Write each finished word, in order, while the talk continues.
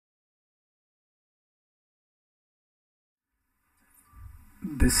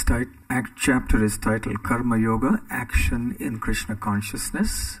This chapter is titled Karma Yoga, Action in Krishna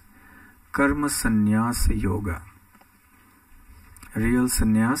Consciousness, Karma Sannyasa Yoga. Real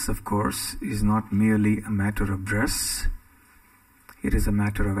sannyas, of course, is not merely a matter of dress. It is a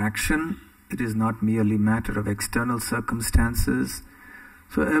matter of action. It is not merely a matter of external circumstances.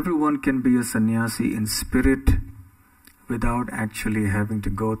 So everyone can be a sannyasi in spirit without actually having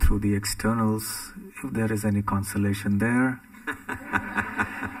to go through the externals, if there is any consolation there.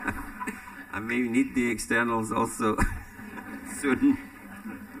 I may need the externals also soon.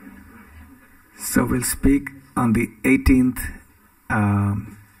 So we'll speak on the 18th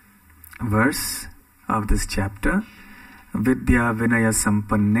verse of this chapter. Vidya Vinaya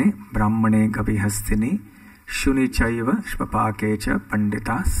Sampanne Brahmane Gavihastini Shuni Chaiva Shvapakecha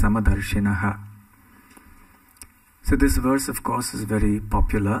Pandita Samadarshinaha. So this verse, of course, is very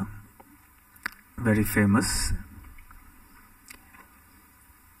popular, very famous.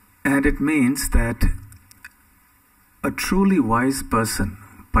 And it means that a truly wise person,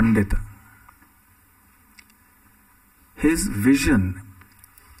 Pandita, his vision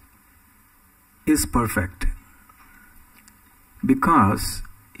is perfect because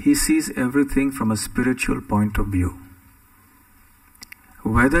he sees everything from a spiritual point of view.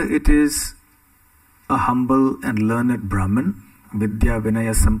 Whether it is a humble and learned Brahmin, Vidya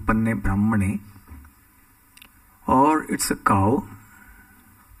Vinaya Sampanne Brahmane, or it's a cow,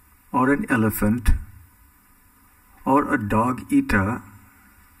 or an elephant, or a dog eater,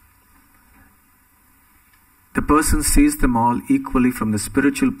 the person sees them all equally from the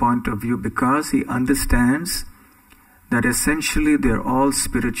spiritual point of view because he understands that essentially they're all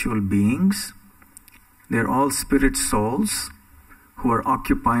spiritual beings, they're all spirit souls who are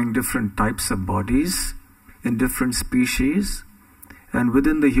occupying different types of bodies in different species, and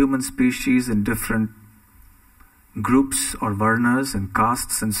within the human species in different groups or varnas and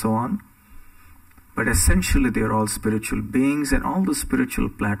castes and so on. But essentially they are all spiritual beings, and on the spiritual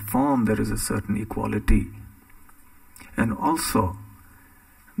platform there is a certain equality. And also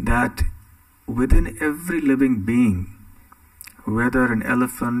that within every living being, whether an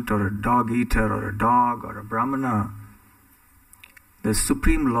elephant or a dog eater or a dog or a brahmana, the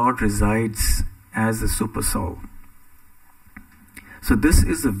Supreme Lord resides as a super soul. So this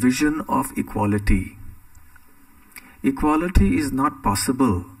is the vision of equality. Equality is not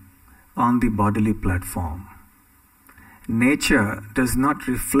possible on the bodily platform. Nature does not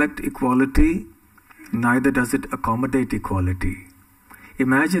reflect equality, neither does it accommodate equality.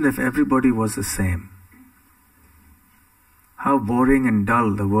 Imagine if everybody was the same. How boring and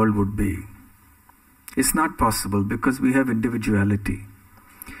dull the world would be. It's not possible because we have individuality.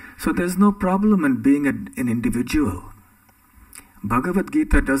 So there's no problem in being an individual. Bhagavad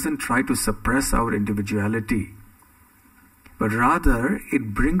Gita doesn't try to suppress our individuality, but rather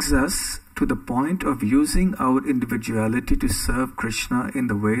it brings us to the point of using our individuality to serve Krishna in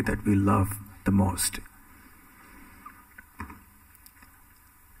the way that we love the most.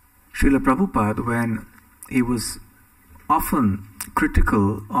 Srila Prabhupada, when he was often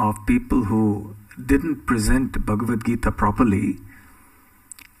critical of people who didn't present Bhagavad Gita properly,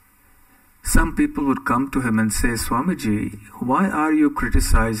 some people would come to him and say, Swamiji, why are you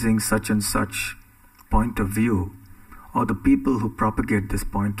criticizing such and such point of view, or the people who propagate this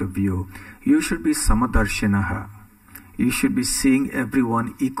point of view? You should be samadarshinaha. You should be seeing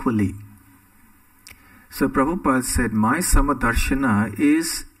everyone equally. So Prabhupada said, my samadarshana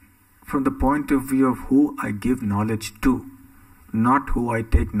is from the point of view of who I give knowledge to, not who I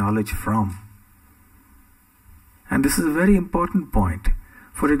take knowledge from. And this is a very important point.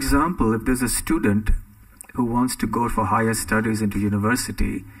 For example, if there's a student who wants to go for higher studies into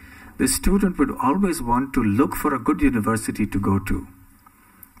university, the student would always want to look for a good university to go to.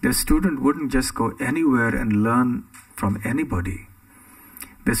 The student wouldn't just go anywhere and learn from anybody.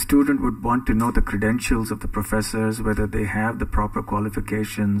 The student would want to know the credentials of the professors, whether they have the proper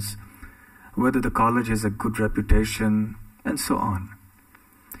qualifications, whether the college has a good reputation, and so on.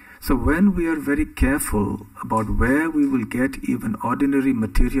 So when we are very careful about where we will get even ordinary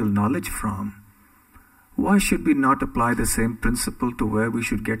material knowledge from, why should we not apply the same principle to where we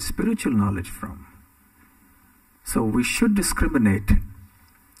should get spiritual knowledge from? So we should discriminate.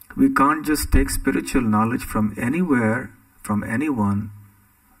 We can't just take spiritual knowledge from anywhere, from anyone,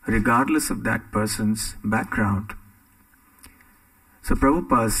 regardless of that person's background. So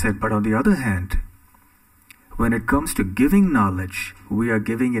Prabhupada said, but on the other hand, when it comes to giving knowledge, we are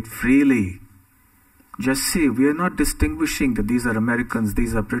giving it freely. Just see, we are not distinguishing that these are Americans,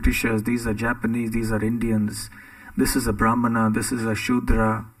 these are Britishers, these are Japanese, these are Indians, this is a Brahmana, this is a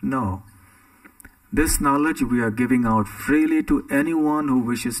Shudra. No. This knowledge we are giving out freely to anyone who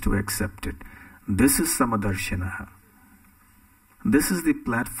wishes to accept it. This is Samadarshana. This is the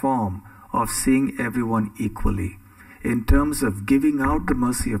platform of seeing everyone equally in terms of giving out the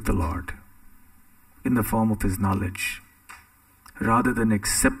mercy of the Lord in the form of His knowledge, rather than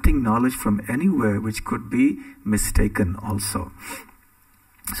accepting knowledge from anywhere which could be mistaken also.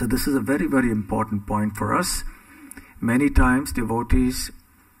 So this is a very, very important point for us. Many times devotees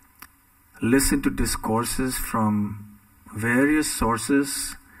listen to discourses from various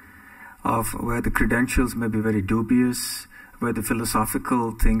sources of where the credentials may be very dubious, where the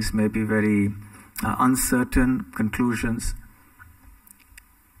philosophical things may be very uncertain conclusions.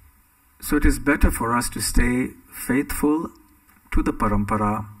 So it is better for us to stay faithful to the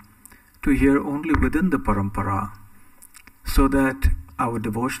parampara, to hear only within the parampara, so that our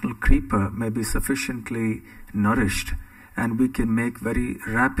devotional creeper may be sufficiently nourished and we can make very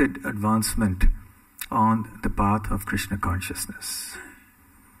rapid advancement on the path of Krishna consciousness.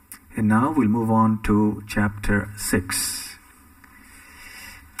 And now we'll move on to chapter 6.